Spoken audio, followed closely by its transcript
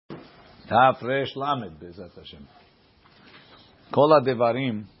Taf Resh Lamed Bezat Hashem. Kol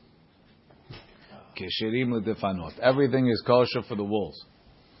HaDevarim Kesherim LeDefanot. Everything is kosher for the walls.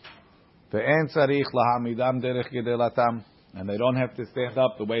 Ve'en tzarich lahamidam derech gedelatam. And they don't have to stand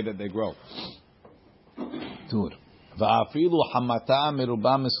up the way that they grow. Tur. Va'afilu hamata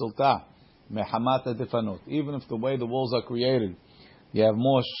meruba misulta mehamata defanot. Even if the way the walls are created, you have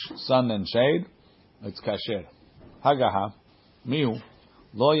more sun than shade, it's kasher. Hagaha miu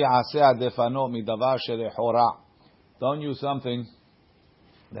lo ya'aseh defanot midavar sherechora. Don't use something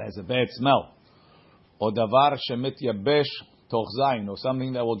that has a bad smell, or davar shemit yabesh toch zayin, or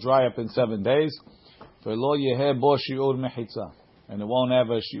something that will dry up in 7 days. V'lo yeheh bo shiur mechitza, and it won't have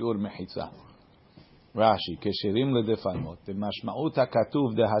a shiur mechitza. Rashi, kesherim ledefanot. The mashmaut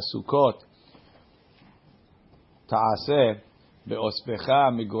hakatuv de hasukot ta'aseh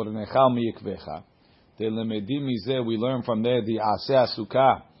beospecha migornecha umiyikvecha. The lemedim mizeh, we learn from there the aseh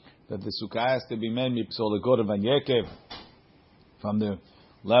hasukah, that the sukkah has to be made mipsol gorav and yekev, from the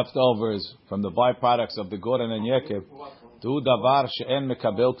leftovers, from the byproducts of the gorav and yekev. Tu davar she'en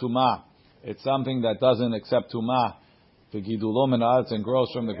mekabel tumah. It's something that doesn't accept tumah. V'gidulo min haaretz, and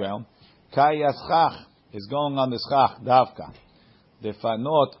grows from the ground. Kai yaschach is going on the schach davka.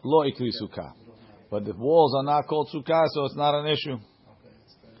 Defanot lo ikri sukkah. But the walls are not called sukkah, so it's not an issue.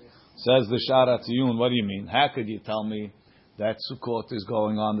 Says the Shara Tziyun, what do you mean? How could you tell me that Sukkot is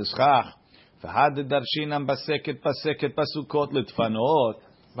going on the schach? V'had darshinam baseket basukot litfanot.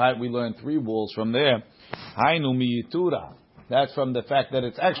 Right, we learned 3 walls from there. Hainu miyitura. That's from the fact that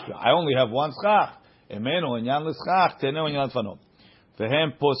it's extra. I only have 1 schach. Emeno inyan l'schach, teneo inyan l'fanot.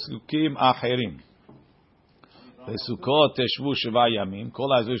 Vehem poslukim acherim. Besukot teshvu sheva yamim. Kol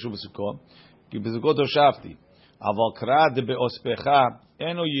hazeh shu besukot. Ki besukot hoshafti. Aval kra de beospecha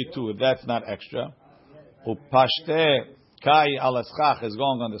eno yitur. That's not extra. Upashte kai al schach is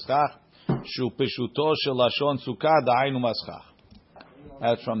going on the schach. Shu peshuto shel lashon sukkah da'ainu maschach.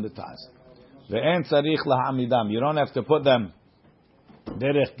 That's from the Taz. Ve'en tzarich lahamidam. You don't have to put them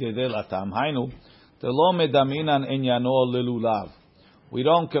derech gedelatam. Hainu telo medaminan enyano lelulav. We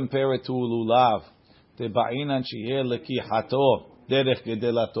don't compare it to lulav. Teba'inan sheyeh lekihato derech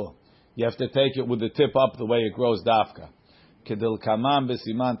gedelato. You have to take it with the tip up the way it grows dafka. Kedel kamam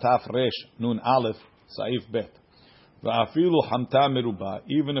besiman taf resh nun aleph saif bet. Va'afilu hamta meruba.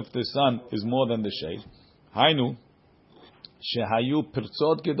 Even if the sun is more than the shade. Hainu shehayu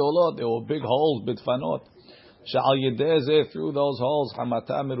pirtzot gedolot. There were big holes bitfanot. She'al yedeh through those holes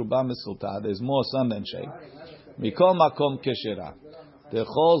hamata meruba misulta. There's more sun than shade. Mikol makom keshera. The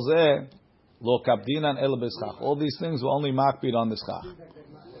chol zeh lo kabdinan el beschach. All these things were only makbid on the schach.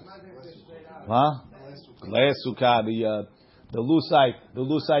 Huh? Glass sukkah, the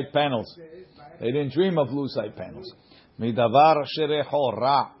lucite panels. They didn't dream of lucite panels. Midavar sherecho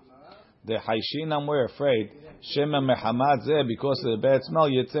ra. The haishinam were afraid. Shema mehamad zeh, because of the bad smell.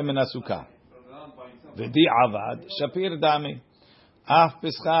 Yetzeh min sukkah. V'di avad shapir dami. Af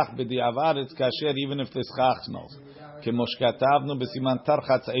beschach b'di avad it's kasher even if the schach smells. Kemoshkatavnu b'siman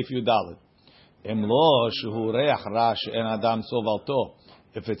tarchat saif yudalet. Em lo shehu reach ra she'en adam sovalto.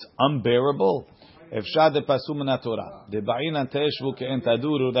 If it's unbearable, if shad pasu min Torah, the ba'inan teishvu ke'en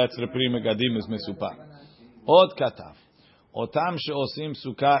taduru, that's the Pri Megadim is mesupa. Od katav, otam she'osim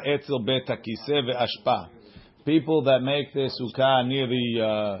sukkah etzel bet hakiseh ve'ashpa. People that make their sukkah near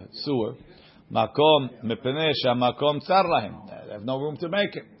the sewer, makom mepeneh shamakom tzar lahem. They have no room to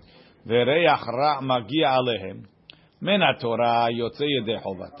make it. Ve'reach ra' magia alehem. Min Torah yotze yedei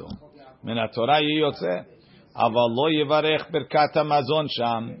chovato. Min Torah yotze. Aval lo yevarech birkat hamazon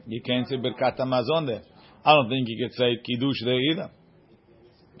sham. You can't say birkat hamazon there. I don't think you could say kiddush there either.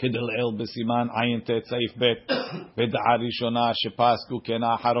 Kedel el besiman ayin tet seif bet bed'a rishona shepasku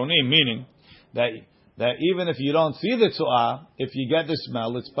kena haronim. Meaning that even if you don't see the tzu'ah, if you get the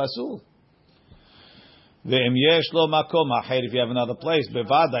smell, it's pasul. Ve'em yesh lo makom acher, if you have another place,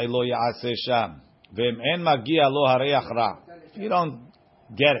 bevadai lo ya'aseh sham. Ve'em en magia lo hareach ra. If you don't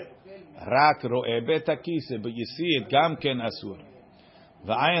get it. Rak ro'eh bet hakiseh, but you see it gam ken asur.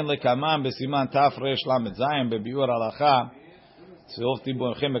 V'ayin lekamam besiman taf resh lamed zayin bebiur halacha tzilov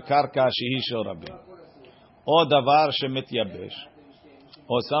tibonechem bekarka shehi shel rabim. Or davar shemit yabesh,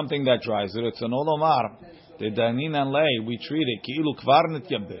 or something that dries. It's an olomar. The danin and lay, we treat it ki'ilu kvar nit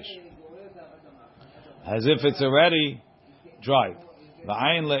yabesh, as if it's already dried.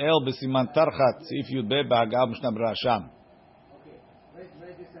 V'ayin le'el besiman tarchat tzif yud be ba'agav mishnah brasham.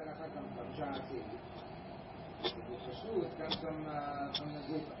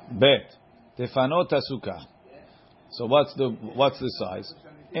 Bet tefanot sukkah. So what's the size?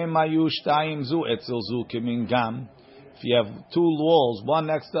 Emayu shtayim zu etzel zu kimin gam If you have two walls, one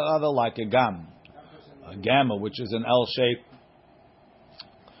next to the other, like a gamma, which is an L shape,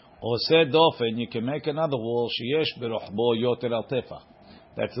 or said dofen, you can make another wall. Sheyesh berochbo yoter al tefach.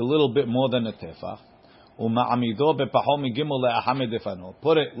 That's a little bit more than a tefach. Uma'amido bepachom migimel le'acham defano.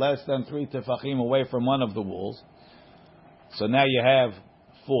 Put it less than 3 tefachim away from one of the walls. So now you have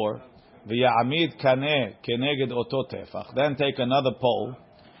 4. V'ya'amid kaneh keneged oto tefach. Then take another pole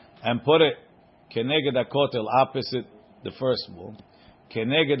and put it keneged hakotel opposite the first wall.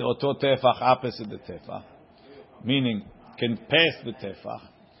 Keneged oto tefach opposite the tefach. Meaning, can pass the tefach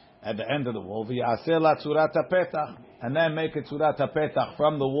at the end of the wall. V'ya'aseh la tzurat hapetach. And then make a tzurat hapetach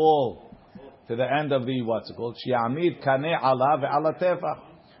from the wall to the end of the, what's it called? Shi'amid kaneh ala ve'ala tefach.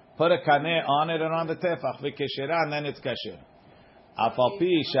 Put a kaneh on it and on the tefach. V'keshera, and then it's kasher. Afal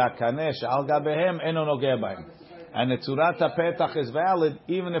pi she'akaneh she'al gabehem eno nogeh b'hem. And the tzurat hapetach is valid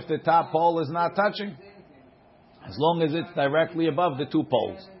even if the top pole is not touching, as long as it's directly above the 2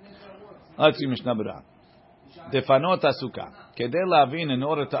 poles. Let's see Mishnah Berurah. Defanot hasukah. Kedei lavin, in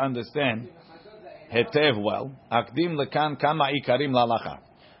order to understand hetev well, akdim lekan kama ikarim lalacha.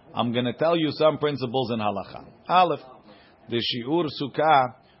 I'm going to tell you some principles in halacha. Aleph, the shiur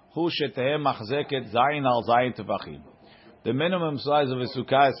sukkah hu shetehem machzeket zayin al zayin tefachim. The minimum size of a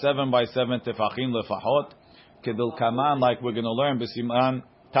sukkah is 7 by 7 tefachim lefahot. Kedil kaman, like we're going to learn b'siman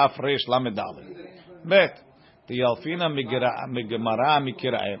tafresh lamed daled. Bet the alfina migemara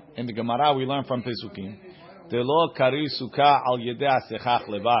mikirae. In the Gemara we learn from Pesukim. The lo kari sukkah al yedei asechach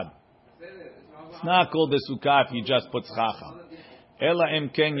levad. It's not called the sukkah if you just put schacha. Ela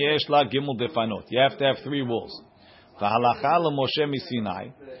imken yesh la gimel defanot. You have to have 3 walls. V'halacha leMoshe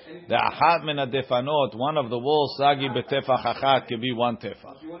miSinai. The achat min defanot, one of the walls, sagi betefach achat, can be 1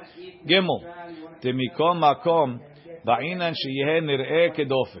 tefach. Gimel. Demikom makom ba'inan sheyeh nir'eh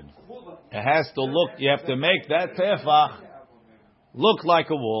kedofen. It has to look. You have to make that tefach look like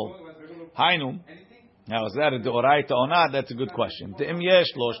a wall. Hainu. Now, is that a deoraita or not? That's a good question. If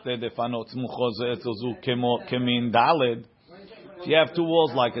you have 2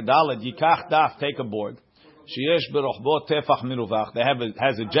 walls like a daled, yikach daf, take a board. Sheyesh berochbo tefach miruvach.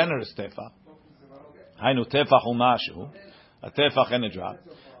 Has a generous tefach. Hainu tefach umashu, a tefach and a drop.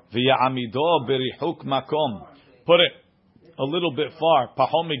 V'ya'amido berihuk makom. Put it a little bit far.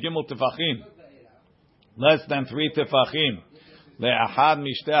 Pachom migimul tefachim. Less than 3 tefachim. Le'achad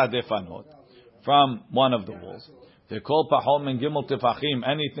mishtei hadefanot. From one of the walls. They call pachom and gimel tefachim.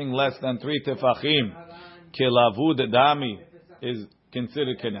 Anything less than 3 tefachim, kilavu dami, is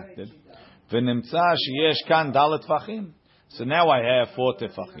considered connected. V'nimtza sheyesh kan dalet tefachim. So now I have 4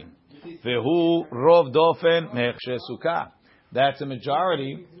 tefachim. Vehu rov dofen mechshe sukkah. That's a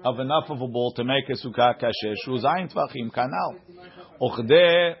majority of enough of a ball to make a sukkah kasher. Shu zayin tefachim kanal.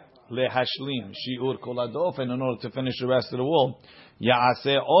 Ochdeh lehashlim shiur kol hadofen, in order to finish the rest of the wall.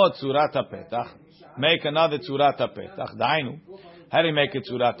 Ya'aseh od tzurat hapetach. Make another tzurat hapetach. Dainu. How do you make a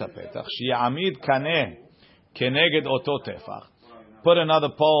tzurat hapetach? She'amid kaneh keneged oto tefach. Put another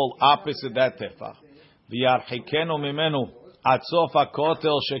pole opposite that tefach. V'yarchikenu mimenu at sof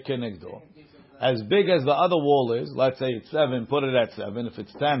hakotel shekenegdo. As big as the other wall is, let's say it's 7, put it at 7. If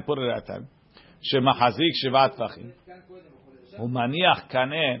it's 10, put it at 10. Shemachazik shivat tefachim. Umaniach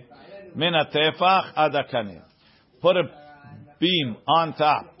kaneh min hatefach ad hakaneh. Put a beam on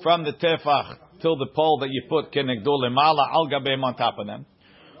top from the tefach till the pole that you put kenegdo lemala al gabeim, on top of them,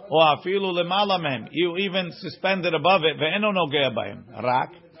 or afilu lemala mehem, you even suspend it above it, ve'eno nogeh bahem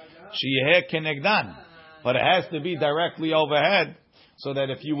rak sheyeh kenegdan, but it has to be directly overhead, so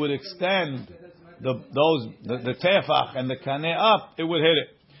that if you would extend the tefach and the kaneh up, it would hit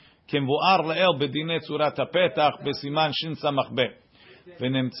it. Kimvuar le'el bedinei tzurat hapetach besiman shin samach bet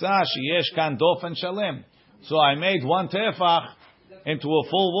v'nemtza sheyesh kan dofen shalem. So I made 1 tefach into a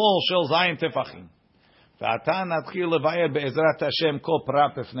full wall, shel zayin tefachim. Ve'ata natchil levayer be'ezrat Hashem kol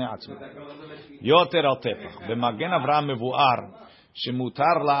prat b'fnei atzmo. Yoter al tefach. B'magen Avraham mevuar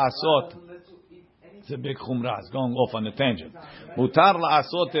shemutar la'asot. It's a big chumrah. It's going off on a tangent. Mutar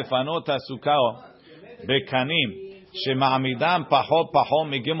la'asot tefanot hasukah bekanim shema'amidam pachot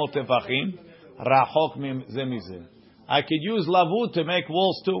migimel tefachim rachok ze mize. I could use lavud to make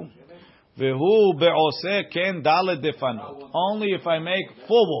walls too. Vehu be'oseh ken daled defanot. Only if I make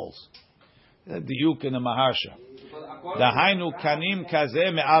 4 walls. The diuk in the Maharsha. Dahainu kanim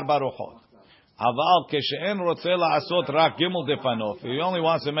kazeh me'arba rochot. Aval keshe'en rotzeh la'asot rak gimel defanot. He only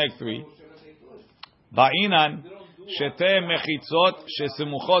wants to make 3. Ba'inan shete mechitzot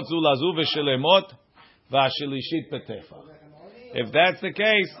shesemuchot zu lazu v'shelemot v'ashelishit petefach. If that's the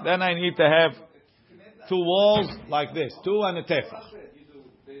case, then I need to have 2 walls like this. 2 and a tefach.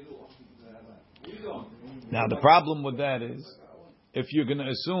 Now the problem with that is, if you're going to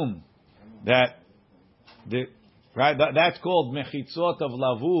assume that that's called mechitzot of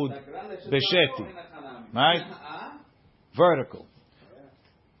lavud besheti, right? Vertical.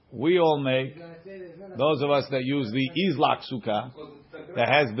 We all make, those of us that use the izlak sukkah that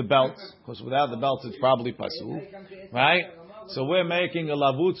has the belts, because without the belts it's probably pasul, right? So we're making a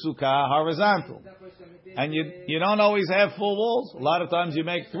lavud sukkah horizontal, and you don't always have full walls. A lot of times you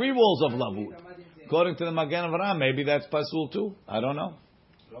make 3 walls of lavud. According to the Magen Avraham, maybe that's pasul too. I don't know.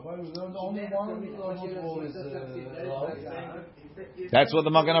 That's what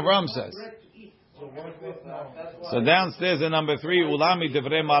the Magen Avraham says. So downstairs in number 3, Ulami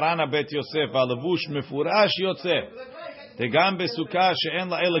Devrei Marana Bet Yosef Alavush Mefurash Yotze Tegam Besukah She'en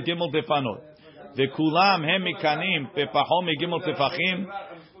La'el Gimel Defanot Vekulam Hem Mikanim Pepachom Gimel Tefachim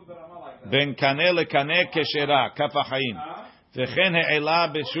Ben Kaneh LeKaneh Keshera Kafachayim Vechen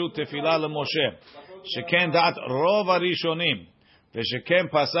He'ela Beshut Tefila LeMoshe Sheken Dat Rov HaRishonim Vesheken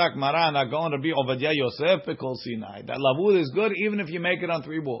Pasak Maran Agon Rabbi Ovadia Yosef Bekol Sinai. That lavud is good even if you make it on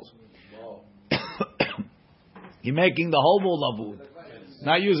 3 walls. You're making the whole wall lavud,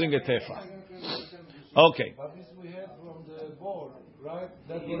 not using a tefach. Okay. But this we had from the board, right?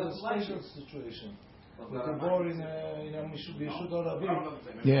 That was a special situation. With the board in Bishut Arabim.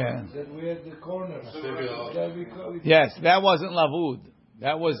 Yeah. That we had the corners. Yes, that wasn't lavud.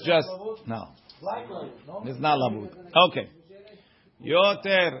 That was just no. It's not lavud. Okay.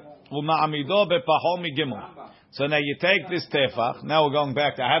 Yoter u'ma'amido bepachom migimel. So now you take this tefach. Now we're going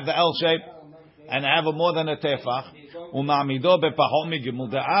back to. I have the L shape. And I have a more than a tefach, umamido bepachom migimul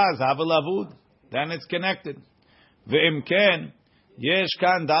de'az have a lavud. Then it's connected. Ve'im ken yesh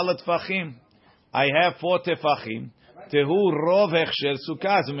kan dalet tefachim. I have 4 tefachim. Tehu rov hechsher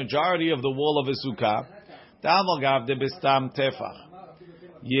sukkah. The majority of the wall of a sukkah. Damal gav de bestam tefach.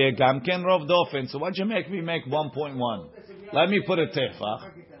 Ye gam ken rov dofen. So what you make me make 1.1? Let me put a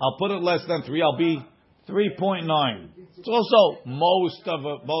tefach. I'll put it less than 3. I'll be 3.9. It's also most of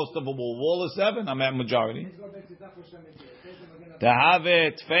a wall is 7. I'm at majority. That's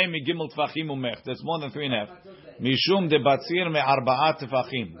more than 3.5. Mishum de batzir me 4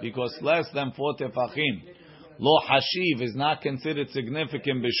 tefachim, because less than 4 tefachim lo hashiv is not considered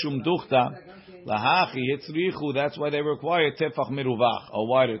significant b'shum duchta lahachi hitzrichu. That's why they require tefach miruvach, a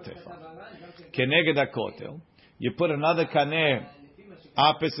wider tefach. Keneged hakotel, you put another kaneh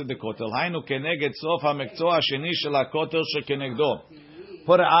opposite the kotel. Hainu keneged sof hamekzoa sheni shel hakotel shekenegdo.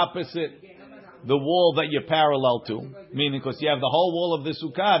 Put it opposite the wall that you're parallel to, meaning because you have the whole wall of the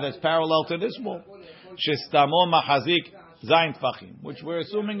sukkah that's parallel to this wall. Shestamo mahazik zayin tfachim, which we're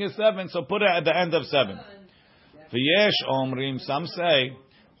assuming is 7, so put it at the end of 7. V'yesh omrim, some say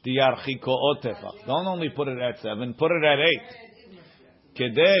diarchiko ot tefach. Don't only put it at 7, put it at 8.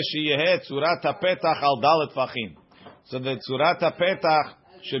 Kedei sheyeh tzurat hapetach al dalet tfachim. So the tzurat hapetach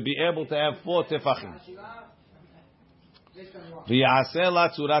should be able to have 4 tefachim. V'yaseh la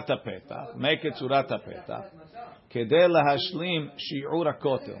tzurat hapetach, make it tzurat hapetach, kedei lahashlim shi'ur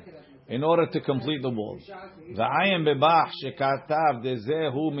hakotel, in order to complete the wall. V'ayim bebach shekatav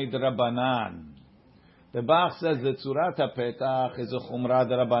dezehu midrabanan. The Bach says that tzurat hapetach is a chumra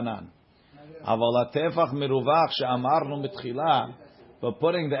drabanan. Aval hatefach meruvach she'amarnu mitchila. But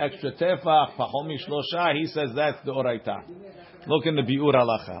putting the extra tefach, pachom mishlosha, he says that's the oraita. Look in the biur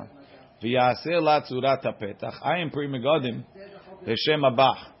halacha. V'yaseh la tzurat hapetach. I am pri megadim b'shem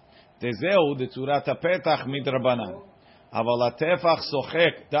abach. Tezeu de tzurat hapetach midrabanan. Aval hatefach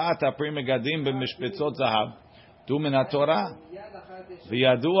sochek da'at pri megadim b'mishpetzot zahav. Tu min haTorah.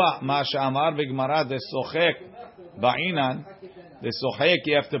 V'yadua ma she'amar b'gemara de sochek ba'inan. The sochek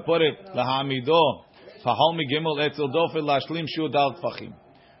you have to put it lahamido. Fahol migimel etzel dofel lashlim shu dal tfachim.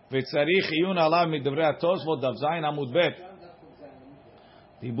 V'tzarich iyun alav midavrei atosvot dav zayin amud bet.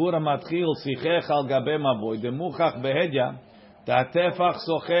 Dibur hamatchil sichech al gabe mavoy demuchach behedya ta'tefach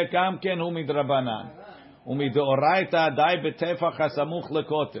sochek am ken hu midrabanan umidoraita dai betefach hasamuch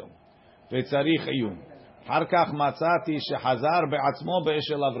lekotel v'tzarich iyun. Harkach matzati shehazar be'atzmo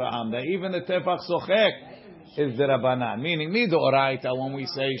be'eshel Avraham. That even the tefach sochek is the Rabbanan, meaning midoraita when we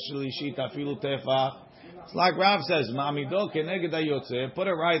say shlishit afilu tefach. It's like Rav says, Ma'amido keneged hayotze. Put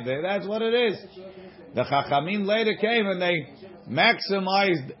it right there. That's what it is. The Chachamim later came and they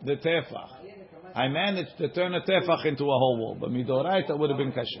maximized the tefach. I managed to turn a tefach into a whole wall, but midoraita would have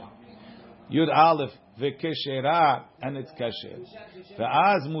been kasher. Yud Aleph v'keshera, and it's kasher.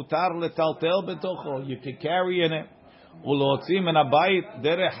 Ve'az mutar letaltel betocho. You can carry in it. Ulotzi min habayit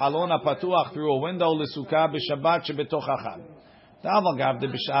derech halon hapatuach, through a window lesukah b'Shabbat shebetoch hachag. Ta'aval gavde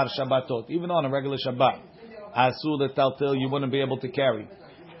b'shar Shabbatot, even on a regular Shabbat. Asul letaltel, you wouldn't be able to carry.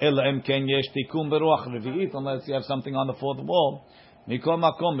 Ela em ken yesh tikum beruach revi'it, unless you have something on the fourth wall. Mikol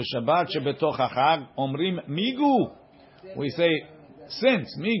makom b'Shabbat shebetoch hachag omrim migu. We say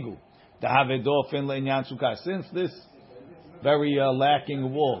since migu to have a dofen le'inyan sukkah. Since this very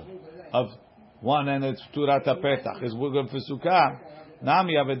lacking wall of one and it's turat petach is good for sukkah.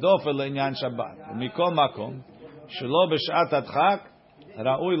 Nami have a dofen le'inyan Shabbat. Mikol makom shelo b'shat adchak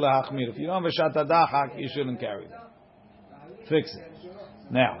ra'ui lehachmir. If you don't have a shat adchak, you shouldn't carry that. Fix it.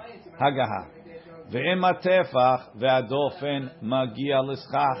 Now, Hagaha. Ve'em tefach ve'adofen magia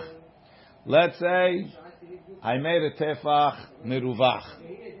l'schach. Let's say I made a tefach meruvach.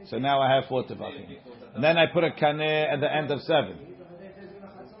 So now I have 4 tefachim. And then I put a kaneh at the end of 7.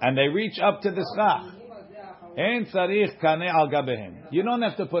 And they reach up to the schach. Ein tzarich kaneh al gabehem. You don't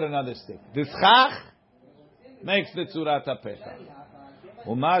have to put another stick. The schach makes the tzurat ha'petach.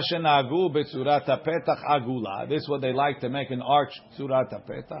 Uma shenagu betzurat ha'petach agula. This is what they like to make an arch tzurat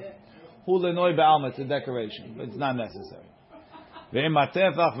ha'petach. Hu lenoi be'alma, it's a decoration, but it's not necessary. Ve'im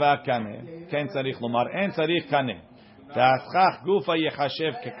ha'tefach ve'akaneh, ken tzarich lomar, en tzarich kaneh. Ta'aschach gufa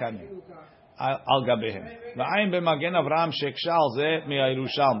yechashev kekaneh. Al gabehem. Ve'ayin b'magen Avraham shekshal ze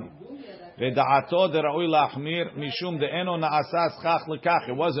mi'ayirushalmi. Ve'da'ato dera'ui la'achmir mishum de'eno na'asa schach lekach.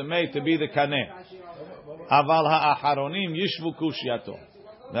 It wasn't made to be the kaneh. Aval ha'acharonim yishvu kushyato.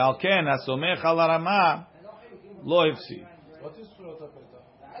 Ve'al ken ha'somech al harama lo hifsid. What is Surat HaPetach?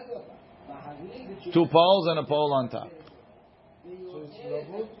 2 poles and a pole on top. So it's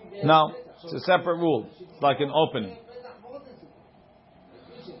lavud? No, it's a separate rule. It's like an opening.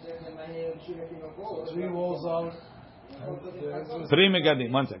 So 3 walls are. Pri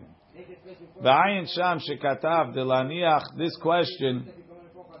megadim. 1 second. V'ayin sham shekatav delaniach. This question.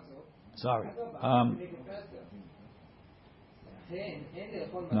 Sorry.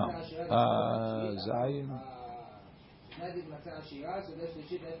 No. Zayin.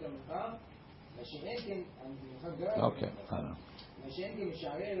 Okay, I don't know.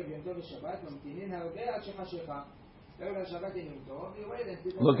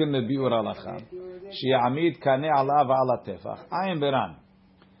 Look in the Biur Halacha. She'amid kaneh alav ala tefach. Ayin beran.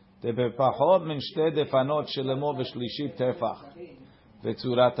 Tebepachot min shte defanot shelemo v'shlishit tefach.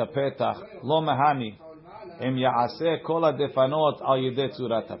 V'tzurat ha'petach. Lo mehani. Em ya'aseh kol ha'defanot al yedei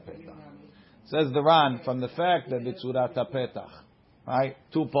tzurat ha'petach. Says the Ran, from the fact that the tzurat ha'petach, right,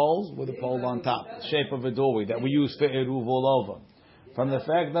 2 poles with a pole on top, the shape of a doorway that we use for eruv all over. From the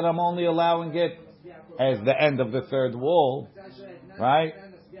fact that I'm only allowing it as the end of the 3rd wall, right?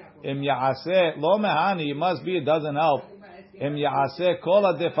 Im ya'aseh lo mehani, it must be, it doesn't help. Im ya'aseh kol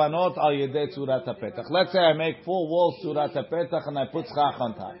ha'defanot al yedei tzurat ha'petach. Let's say I make 4 walls tzurat ha'petach and I put schach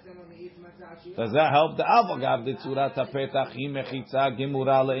on top. Does that help? The avagav the tzurat ha'petach hi mechitza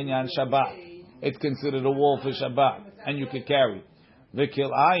gemura le'inyan Shabbat. It's considered a wall for Shabbat, and you could carry.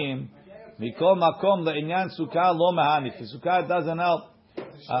 V'kil ayim mikol makom le'inyan sukkah lo mehani. For sukkah it doesn't help.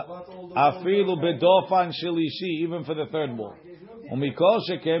 Afilu bedofan shelishi, even for the 3rd wall. Umikol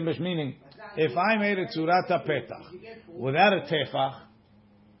shekem, meaning if I made a tzurat ha'petach without a tefach,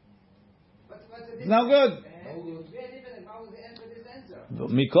 it's no good.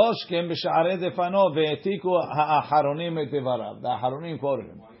 Mikol shekem b'sha'arei defano ve'etiku ha'acharonim et devarav. The acharonim quoted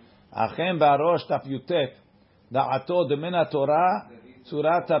him. Achem ba'arosh taf yutet da'ato de min Torah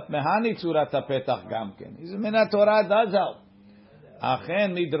tzurat mehani tzurat ha'petach gamken. He says min Torah does help.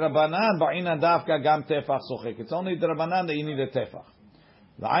 Achem midrabanan ba'inan dafka gam tefach sochek. It's only drabanan that you need a tefach.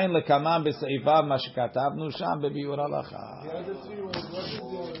 V'ayin lekaman b'seivav ma shekatabnu sham bebiur halacha.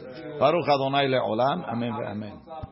 Baruch Adonai le'olam. Amen ve'amen.